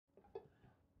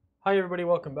Hi everybody,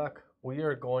 welcome back. We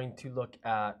are going to look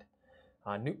at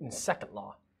Newton's second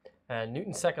law. And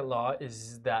Newton's second law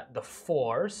is that the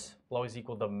force will always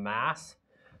equal the mass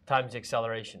times the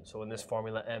acceleration. So in this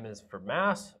formula, m is for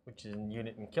mass, which is in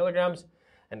unit in kilograms,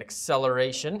 and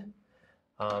acceleration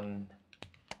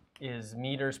is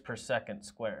meters per second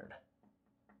squared.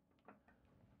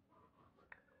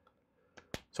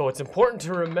 So it's important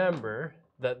to remember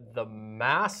that the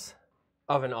mass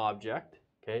of an object,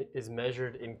 okay, is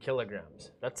measured in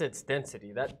kilograms. That's its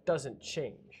density. That doesn't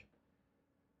change.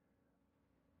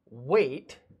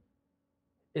 Weight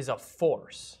is a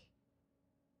force.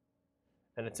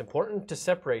 And it's important to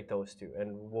separate those two.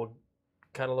 And we'll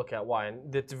kind of look at why.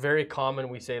 And it's very common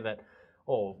we say that,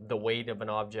 oh, the weight of an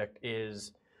object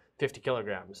is 50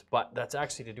 kilograms. But that's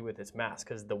actually to do with its mass,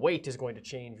 because the weight is going to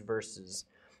change versus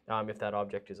if that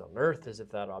object is on Earth, as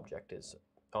if that object is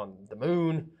on the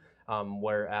moon.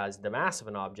 Whereas the mass of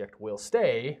an object will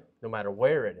stay no matter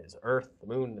where it is. Earth, the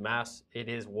moon, the mass, it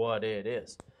is what it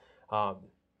is.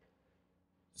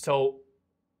 So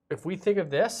if we think of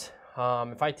this,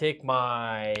 if I take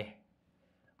my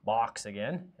box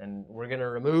again, and we're going to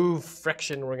remove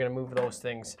friction, we're going to move those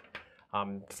things.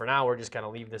 For now, we're just going to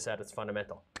leave this at its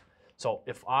fundamental. So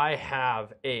if I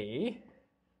have a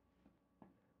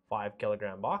 5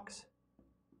 kilogram box,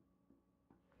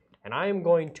 and I am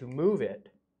going to move it,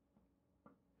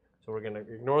 so we're going to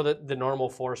ignore the normal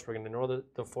force. We're going to ignore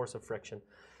the force of friction.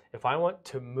 If I want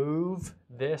to move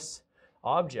this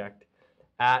object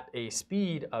at a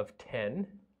speed of 10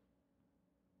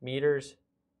 meters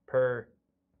per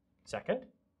second,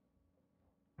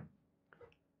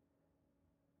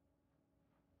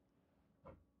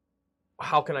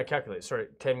 how can I calculate? Sorry,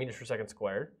 10 meters per second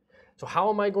squared. So how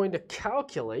am I going to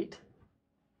calculate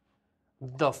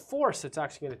the force it's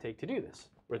actually going to take to do this?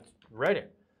 It's right in.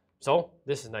 So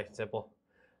this is nice and simple.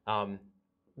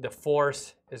 The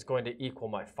force is going to equal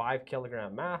my 5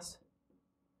 kilogram mass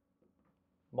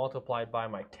multiplied by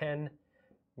my 10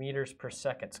 meters per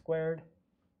second squared.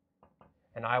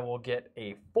 And I will get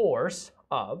a force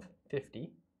of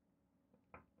 50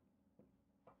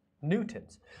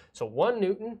 newtons. So 1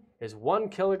 newton is 1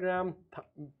 kilogram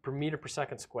per meter per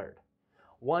second squared.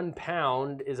 1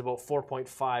 pound is about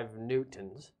 4.5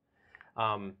 newtons.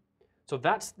 So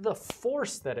that's the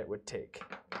force that it would take.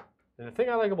 And the thing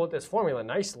I like about this formula,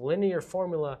 nice linear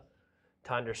formula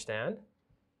to understand,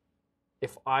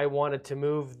 if I wanted to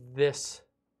move this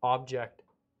object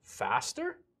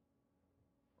faster,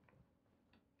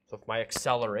 so if my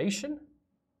acceleration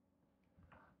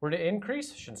were to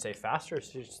increase, I shouldn't say faster, I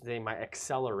should say my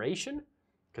acceleration,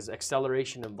 because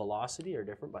acceleration and velocity are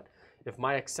different, but if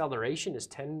my acceleration is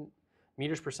 10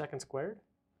 meters per second squared,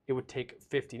 it would take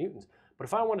 50 newtons. But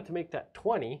if I wanted to make that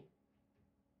 20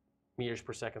 meters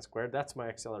per second squared, that's my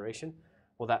acceleration,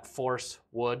 well, that force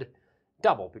would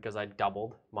double because I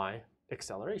doubled my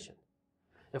acceleration.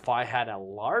 If I had a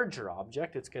larger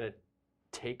object, it's going to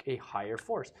take a higher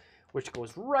force, which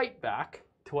goes right back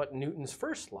to what Newton's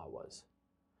first law was,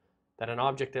 that an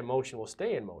object in motion will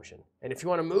stay in motion. And if you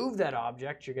want to move that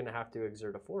object, you're going to have to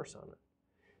exert a force on it.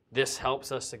 This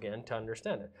helps us, again, to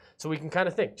understand it. So we can kind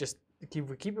of think, just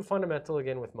keep it fundamental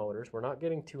again with motors. We're not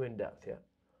getting too in-depth yet.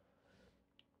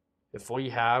 If we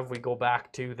go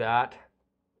back to that,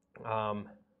 I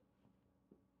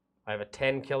have a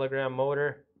 10 kilogram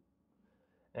motor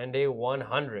and a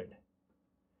 100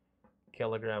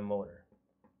 kilogram motor.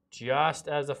 Just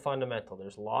as a fundamental.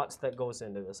 There's lots that goes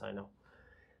into this, I know.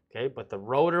 Okay, but the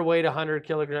rotor weighed 100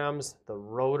 kilograms, the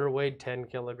rotor weighed 10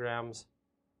 kilograms,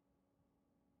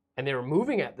 and they were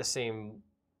moving at the same,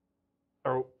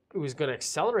 or it was going to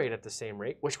accelerate at the same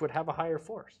rate, which would have a higher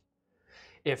force.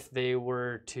 If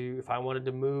I wanted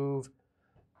to move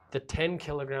the 10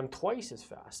 kilogram twice as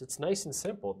fast, it's nice and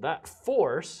simple. That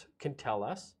force can tell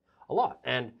us a lot.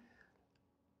 And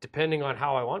depending on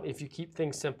how I want, if you keep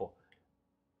things simple,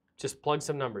 just plug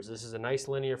some numbers. This is a nice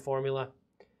linear formula.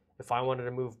 If I wanted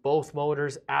to move both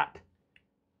motors at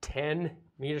 10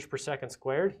 meters per second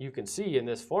squared, you can see in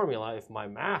this formula, if my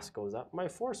mass goes up, my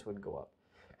force would go up.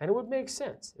 And it would make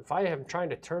sense. If I am trying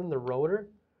to turn the rotor,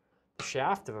 the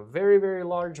shaft of a very, very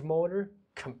large motor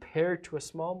compared to a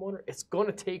small motor, it's going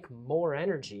to take more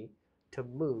energy to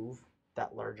move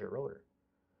that larger rotor.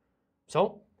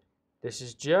 So this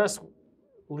is just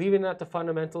leaving at the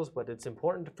fundamentals, but it's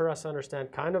important for us to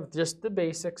understand kind of just the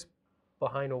basics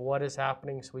behind what is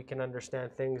happening so we can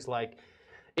understand things like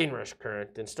inrush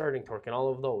current and starting torque and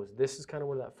all of those. This is kind of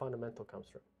where that fundamental comes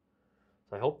from.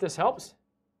 So I hope this helps.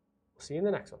 See you in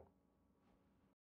the next one.